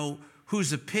need to know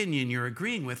whose opinion you're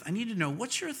agreeing with. I need to know,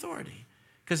 what's your authority?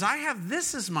 Because I have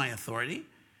this as my authority.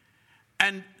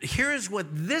 And here is what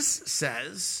this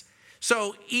says.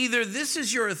 So either this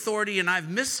is your authority and I've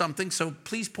missed something, so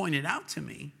please point it out to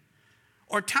me.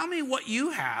 Or tell me what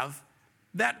you have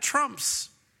that trumps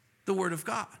the Word of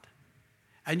God.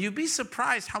 And you'd be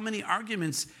surprised how many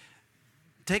arguments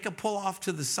take a pull off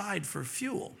to the side for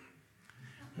fuel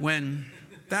when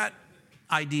that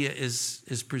idea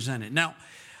is presented. Now,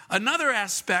 another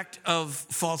aspect of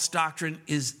false doctrine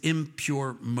is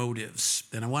impure motives.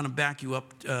 And I want to back you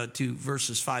up to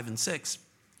verses 5 and 6.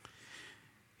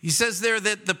 He says there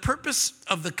that the purpose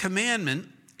of the commandment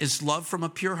is love from a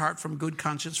pure heart, from good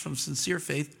conscience, from sincere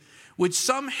faith, which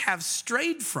some have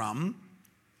strayed from.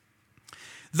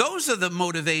 Those are the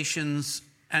motivations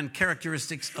and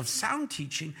characteristics of sound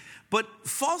teaching, but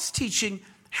false teaching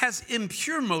has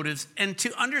impure motives. And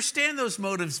to understand those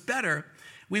motives better,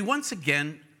 we once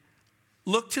again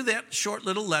look to that short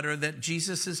little letter that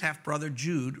Jesus' half-brother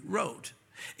Jude wrote.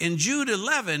 In Jude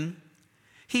 11,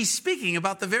 he's speaking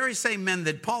about the very same men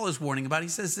that Paul is warning about. He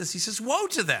says this, he says, woe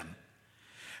to them,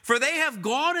 for they have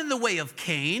gone in the way of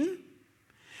Cain,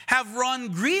 have run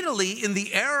greedily in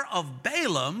the error of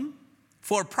Balaam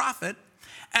for profit,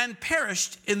 and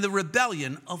perished in the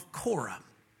rebellion of Korah.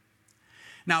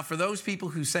 Now, for those people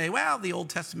who say, well, the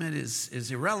Old Testament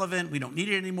is irrelevant, we don't need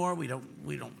it anymore, we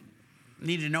don't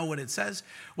need to know what it says.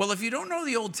 Well, if you don't know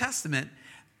the Old Testament,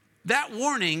 that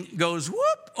warning goes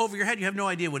whoop over your head. You have no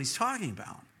idea what he's talking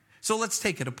about. So let's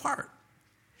take it apart.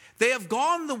 They have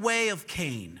gone the way of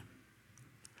Cain.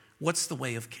 What's the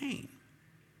way of Cain?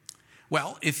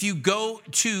 Well, if you go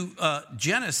to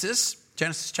Genesis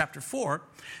chapter 4,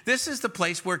 this is the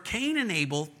place where Cain and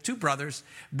Abel, two brothers,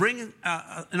 bring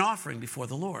an offering before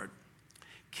the Lord.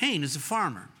 Cain is a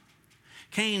farmer.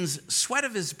 Cain's sweat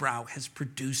of his brow has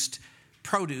produced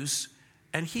produce,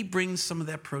 and he brings some of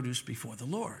that produce before the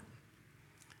Lord.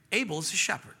 Abel is a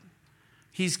shepherd.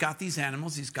 He's got these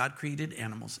animals, these God-created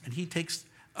animals, and he takes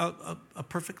a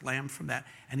perfect lamb from that,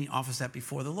 and he offers that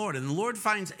before the Lord. And the Lord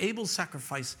finds Abel's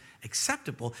sacrifice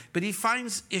acceptable, but he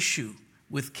finds issue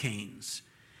with Cain's.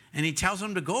 And he tells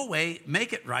him to go away,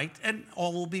 make it right, and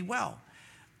all will be well.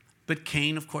 But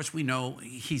Cain, of course, we know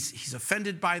he's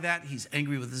offended by that. He's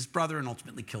angry with his brother and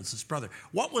ultimately kills his brother.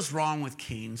 What was wrong with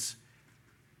Cain's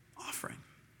offering?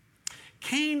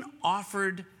 Cain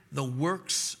offered the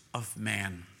works of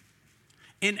man.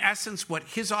 In essence, what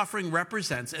his offering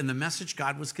represents and the message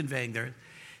God was conveying there,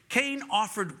 Cain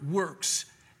offered works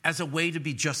as a way to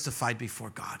be justified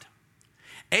before God.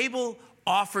 Abel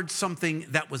offered something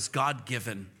that was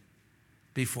God-given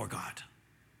before God.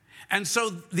 And so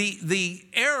the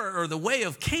error or the way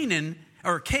of Cain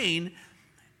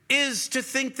is to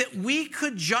think that we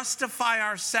could justify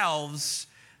ourselves,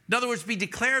 in other words, be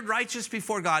declared righteous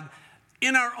before God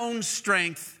in our own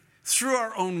strength through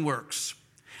our own works.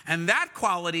 And that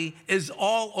quality is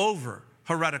all over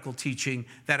heretical teaching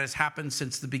that has happened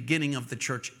since the beginning of the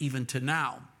church, even to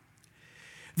now.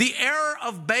 The error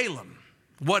of Balaam,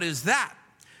 what is that?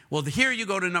 Well, here you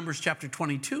go to Numbers chapter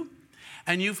 22,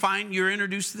 and you're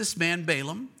introduced to this man,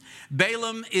 Balaam.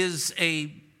 Balaam is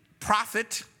a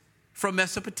prophet from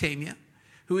Mesopotamia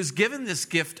who is given this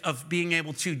gift of being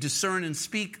able to discern and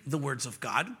speak the words of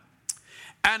God.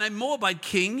 And a Moabite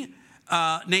king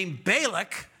named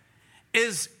Balak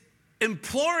is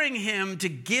imploring him to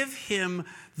give him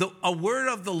a word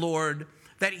of the Lord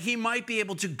that he might be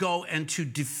able to go and to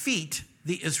defeat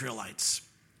the Israelites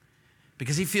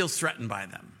because he feels threatened by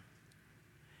them.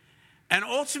 And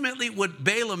ultimately what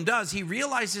Balaam does, he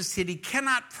realizes that he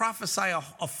cannot prophesy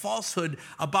a falsehood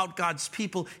about God's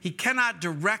people. He cannot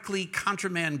directly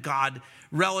countermand God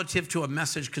relative to a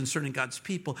message concerning God's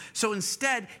people. So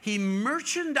instead, he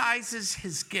merchandises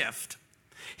his gift.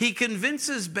 He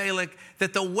convinces Balak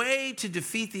that the way to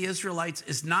defeat the Israelites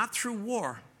is not through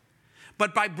war,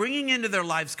 but by bringing into their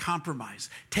lives compromise.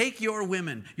 Take your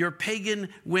women, your pagan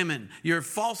women, your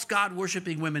false God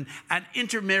worshiping women, and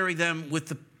intermarry them with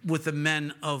the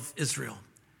men of Israel.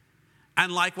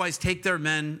 And likewise, take their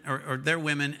men or their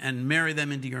women and marry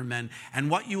them into your men. And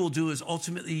what you will do is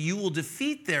ultimately you will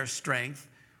defeat their strength,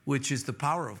 which is the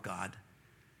power of God,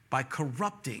 by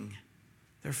corrupting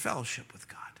their fellowship with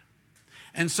God.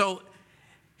 And so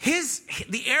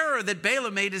the error that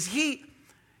Balaam made is he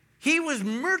was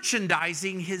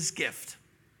merchandising his gift.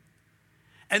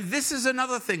 And this is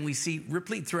another thing we see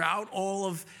replete throughout all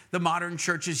of the modern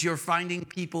churches. You're finding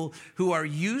people who are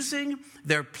using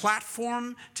their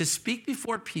platform to speak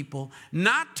before people,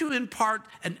 not to impart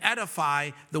and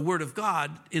edify the word of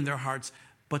God in their hearts,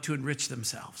 but to enrich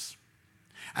themselves.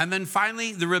 And then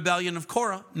finally, the rebellion of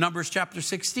Korah, Numbers chapter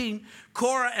 16.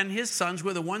 Korah and his sons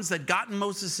were the ones that got in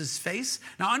Moses' face.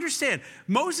 Now understand,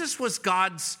 Moses was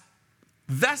God's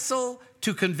vessel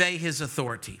to convey his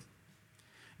authority.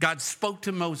 God spoke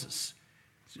to Moses.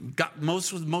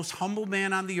 Moses was the most humble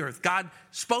man on the earth. God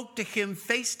spoke to him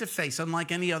face to face,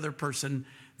 unlike any other person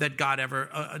that God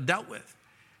ever dealt with.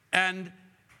 And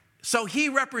so he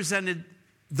represented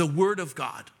the word of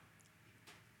God.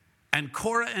 And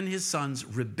Korah and his sons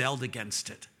rebelled against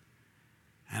it.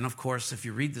 And of course, if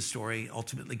you read the story,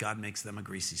 ultimately God makes them a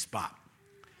greasy spot.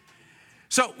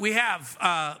 So we have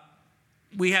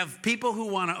people who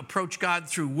want to approach God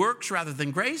through works rather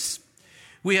than grace.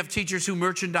 We have teachers who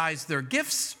merchandise their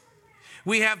gifts.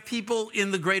 We have people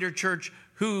in the greater church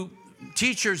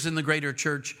teachers in the greater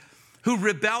church who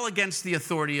rebel against the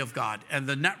authority of God. And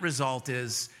the net result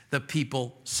is the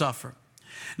people suffer.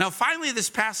 Now, finally,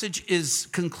 this passage is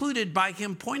concluded by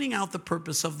him pointing out the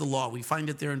purpose of the law. We find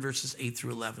it there in verses 8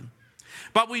 through 11.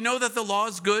 But we know that the law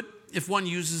is good if one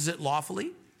uses it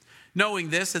lawfully.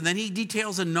 Knowing this, and then he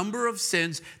details a number of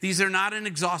sins. These are not an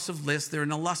exhaustive list. They're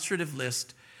an illustrative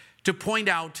list to point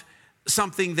out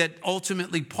something that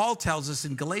ultimately Paul tells us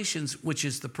in Galatians, which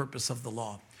is the purpose of the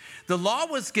law. The law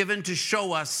was given to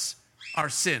show us our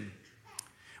sin.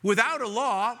 Without a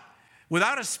law,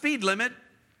 without a speed limit,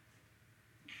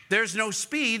 there's no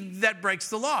speed that breaks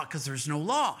the law because there's no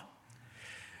law.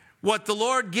 What the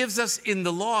Lord gives us in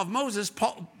the law of Moses,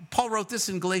 Paul wrote this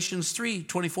in Galatians 3,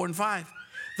 24 and 5.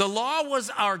 The law was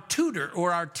our tutor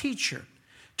or our teacher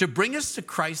to bring us to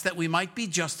Christ that we might be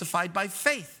justified by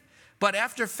faith. But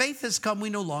after faith has come, we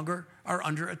no longer are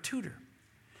under a tutor.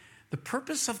 The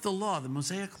purpose of the law, the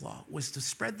Mosaic law, was to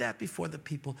spread that before the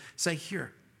people. Say,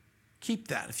 here, keep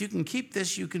that. If you can keep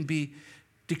this, you can be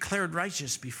declared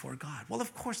righteous before God. Well,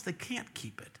 of course, they can't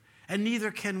keep it, and neither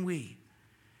can we.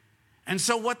 And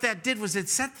so what that did was it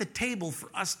set the table for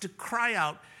us to cry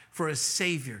out for a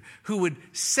Savior who would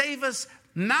save us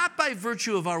not by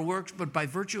virtue of our works, but by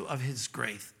virtue of his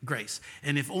grace.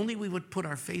 And if only we would put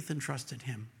our faith and trust in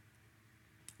him,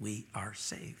 we are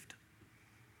saved.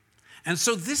 And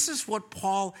so this is what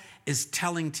Paul is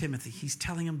telling Timothy. He's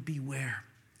telling him, beware.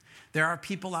 There are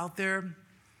people out there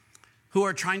who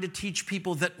are trying to teach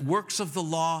people that works of the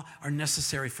law are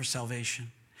necessary for salvation.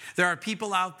 There are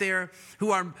people out there who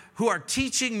are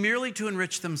teaching merely to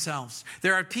enrich themselves.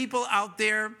 There are people out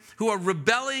there who are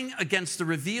rebelling against the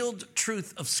revealed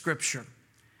truth of Scripture.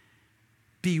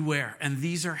 Beware. And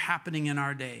these are happening in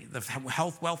our day. The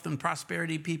health, wealth, and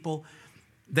prosperity people,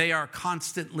 they are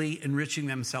constantly enriching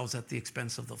themselves at the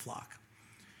expense of the flock.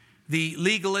 The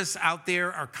legalists out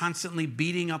there are constantly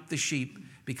beating up the sheep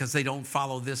because they don't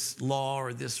follow this law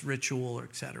or this ritual, or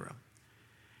etc.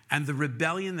 And the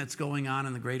rebellion that's going on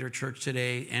in the greater church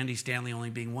today, Andy Stanley only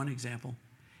being one example,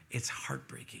 it's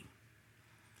heartbreaking.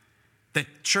 That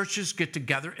churches get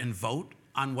together and vote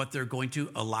on what they're going to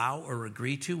allow or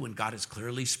agree to when God has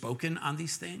clearly spoken on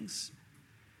these things.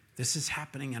 This is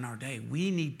happening in our day.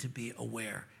 We need to be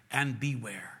aware and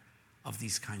beware of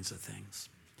these kinds of things.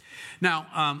 Now,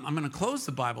 I'm going to close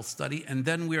the Bible study, and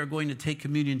then we are going to take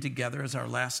communion together as our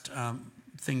last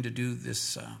thing to do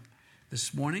this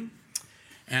morning.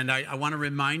 And I want to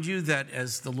remind you that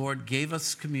as the Lord gave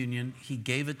us communion, he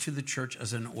gave it to the church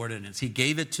as an ordinance. He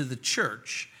gave it to the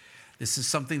church. This is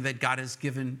something that God has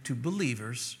given to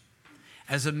believers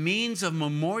as a means of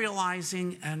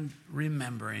memorializing and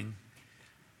remembering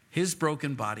his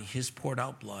broken body, his poured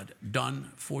out blood,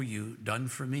 done for you, done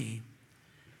for me,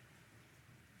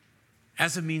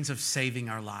 as a means of saving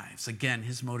our lives. Again,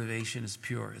 his motivation is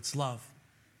pure. It's love.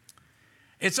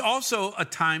 It's also a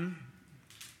time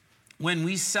when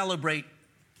we celebrate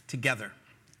together.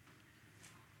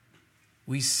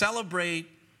 We celebrate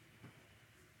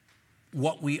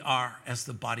what we are as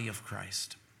the body of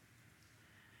Christ.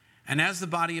 And as the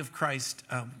body of Christ,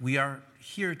 we are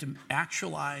here to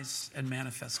actualize and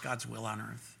manifest God's will on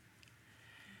earth.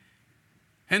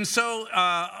 And so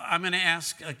I'm going to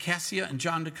ask Cassia and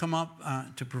John to come up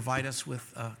to provide us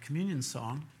with a communion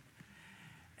song.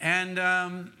 And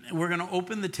we're going to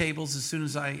open the tables as soon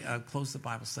as I close the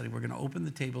Bible study. We're going to open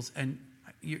the tables, and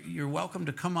you're welcome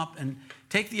to come up and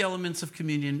take the elements of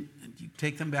communion. You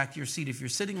take them back to your seat. If you're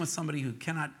sitting with somebody who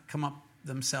cannot come up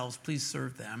themselves, please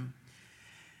serve them.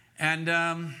 And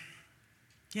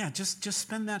just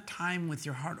spend that time with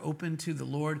your heart open to the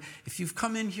Lord. If you've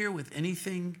come in here with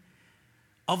anything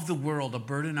of the world, a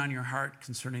burden on your heart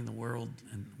concerning the world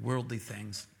and worldly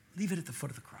things, leave it at the foot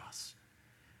of the cross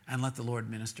and let the Lord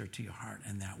minister to your heart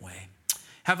in that way.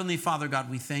 Heavenly Father, God,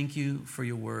 we thank you for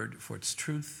your word, for its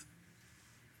truth.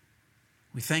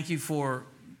 We thank you for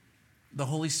the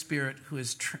Holy Spirit who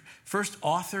has first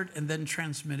authored and then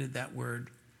transmitted that word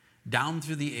down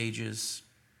through the ages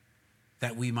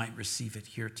that we might receive it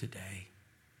here today.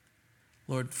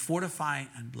 Lord, fortify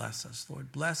and bless us.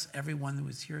 Lord, bless everyone who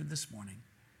is here this morning.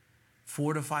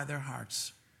 Fortify their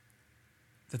hearts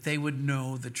that they would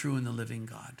know the true and the living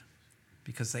God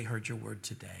because they heard your word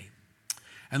today.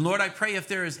 And Lord, I pray if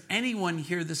there is anyone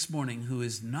here this morning who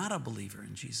is not a believer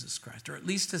in Jesus Christ, or at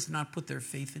least has not put their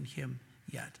faith in him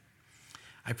yet,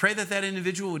 I pray that that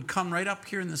individual would come right up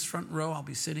here in this front row. I'll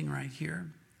be sitting right here.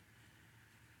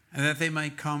 And that they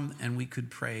might come and we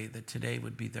could pray that today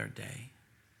would be their day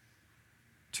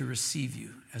to receive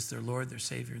you as their Lord, their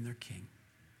Savior, and their King.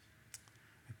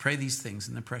 I pray these things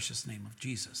in the precious name of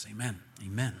Jesus. Amen.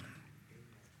 Amen.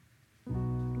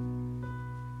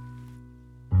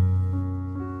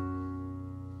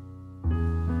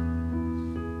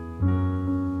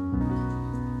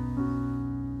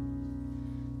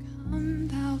 Come,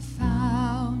 thou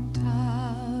fount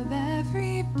of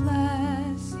every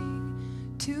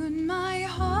blessing, tune my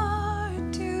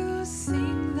heart to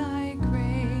sing thy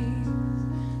grace.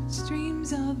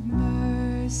 Streams of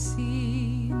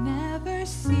mercy never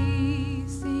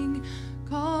ceasing,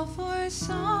 call for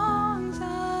songs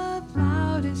of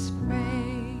loudest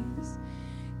praise.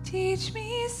 Teach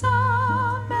me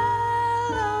some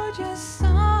melodious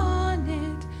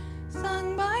sonnet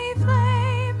sung by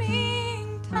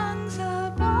flaming tongues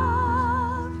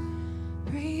above.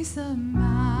 Praise the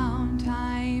mount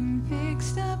I'm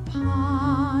fixed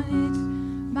upon it,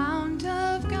 mount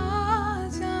of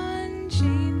God's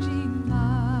unchanging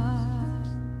love.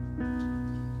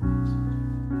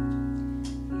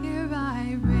 Here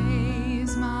I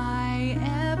raise my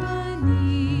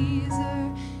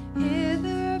Ebenezer,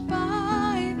 hither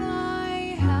by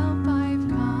thy help I've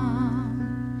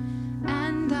come,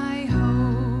 and I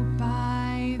hope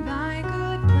by thy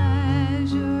good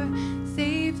pleasure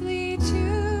safely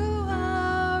to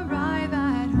arrive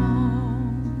at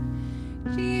home.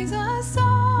 Jesus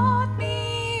sought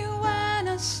me when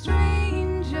a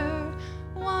stranger,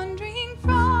 wandering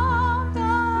from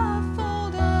the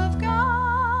fold of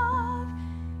God,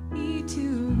 he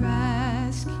to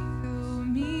rescue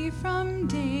me from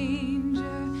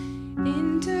danger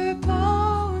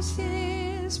interposed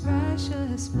his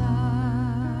precious blood.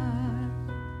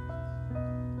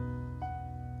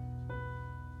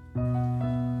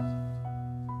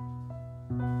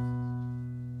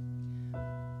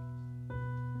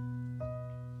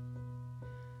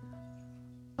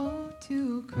 Oh,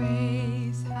 to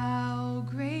grace, how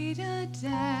great a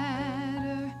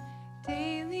debtor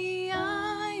daily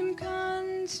I'm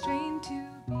constrained to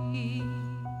be.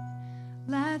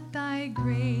 Let thy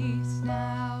grace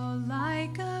now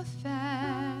like a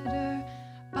fetter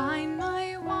bind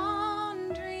my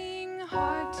wandering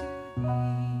heart to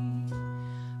thee.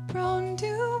 Prone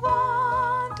to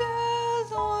wander,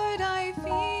 Lord, I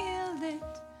feel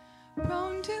it. Prone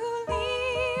long to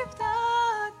leave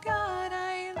the God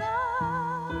I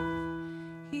love.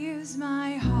 Here's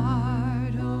my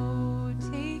heart, oh,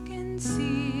 take and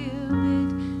seal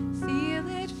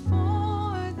it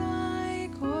for thy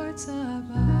courts above.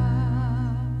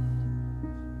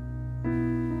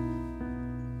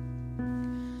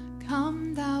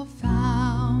 Come, thou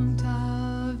fount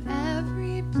of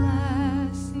every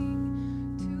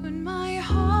blessing, tune my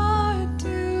heart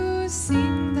to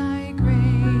sing thy grace.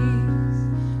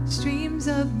 Streams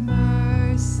of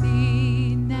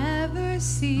mercy never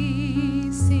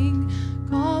ceasing,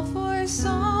 call for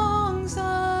songs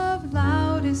of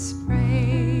loudest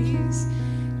praise.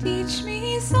 Teach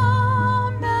me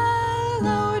some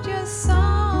melodious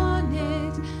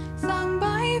sonnet, sung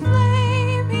by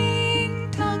flaming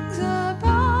tongues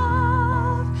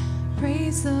above.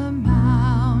 Praise the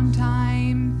mount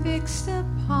I'm fixed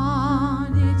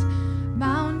upon it,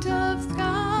 mount of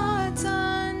God's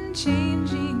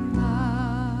unchanging love.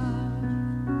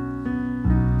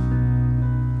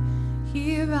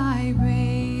 Here I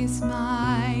raise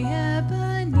my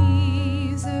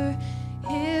Ebenezer,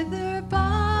 hither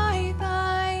by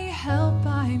thy help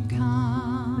I'm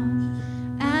come,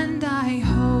 and I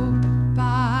hope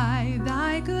by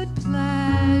thy good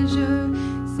pleasure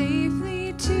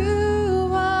safely to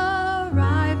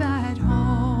arrive at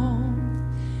home.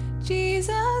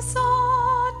 Jesus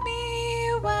sought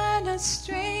me when a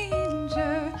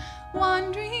stranger,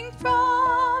 wandering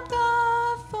from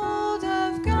the fold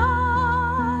of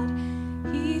God,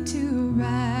 he to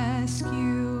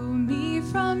rescue me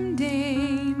from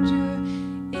danger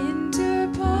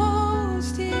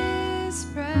interposed his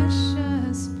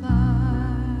precious blood.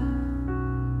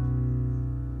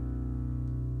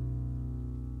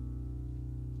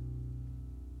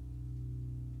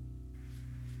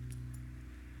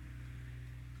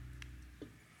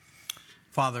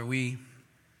 Father, we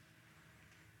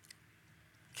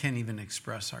can't even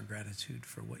express our gratitude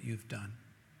for what you've done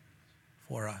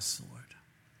for us, Lord.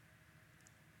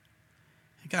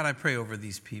 And God, I pray over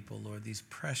these people, Lord, these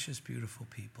precious, beautiful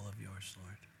people of yours,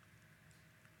 Lord.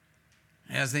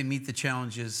 As they meet the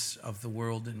challenges of the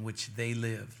world in which they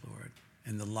live, Lord,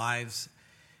 in the lives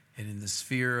and in the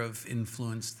sphere of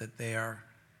influence that they are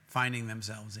finding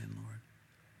themselves in, Lord.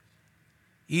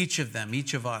 Each of them,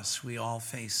 each of us, we all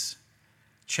face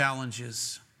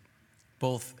challenges,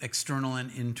 both external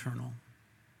and internal.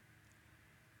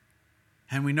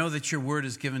 And we know that your word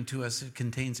is given to us. It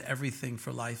contains everything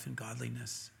for life and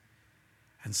godliness.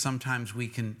 And sometimes we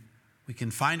can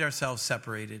find ourselves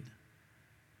separated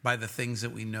by the things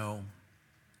that we know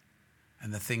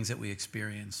and the things that we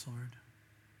experience, Lord.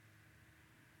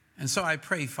 And so I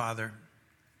pray, Father,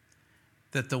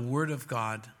 that the word of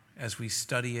God, as we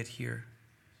study it here,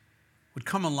 would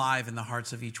come alive in the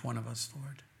hearts of each one of us,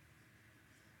 Lord.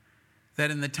 That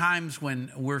in the times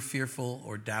when we're fearful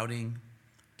or doubting,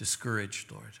 discouraged,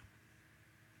 Lord,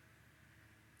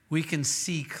 we can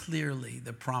see clearly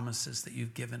the promises that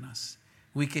you've given us.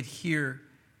 We could hear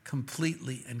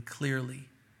completely and clearly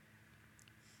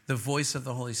the voice of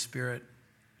the Holy Spirit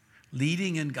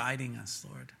leading and guiding us,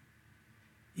 Lord,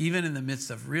 even in the midst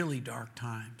of really dark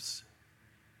times.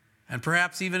 And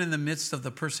perhaps even in the midst of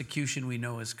the persecution we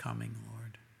know is coming,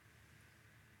 Lord.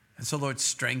 And so, Lord,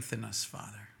 strengthen us,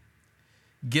 Father.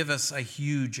 Give us a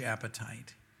huge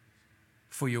appetite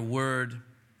for your word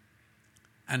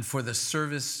and for the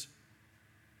service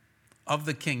of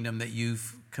the kingdom that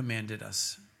you've commanded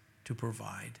us to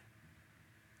provide.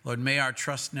 Lord, may our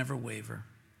trust never waver.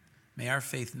 May our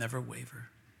faith never waver.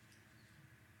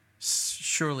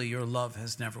 Surely your love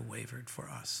has never wavered for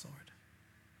us, Lord.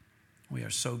 We are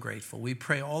so grateful. We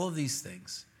pray all of these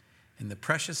things in the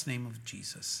precious name of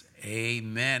Jesus.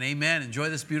 Amen. Amen. Enjoy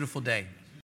this beautiful day.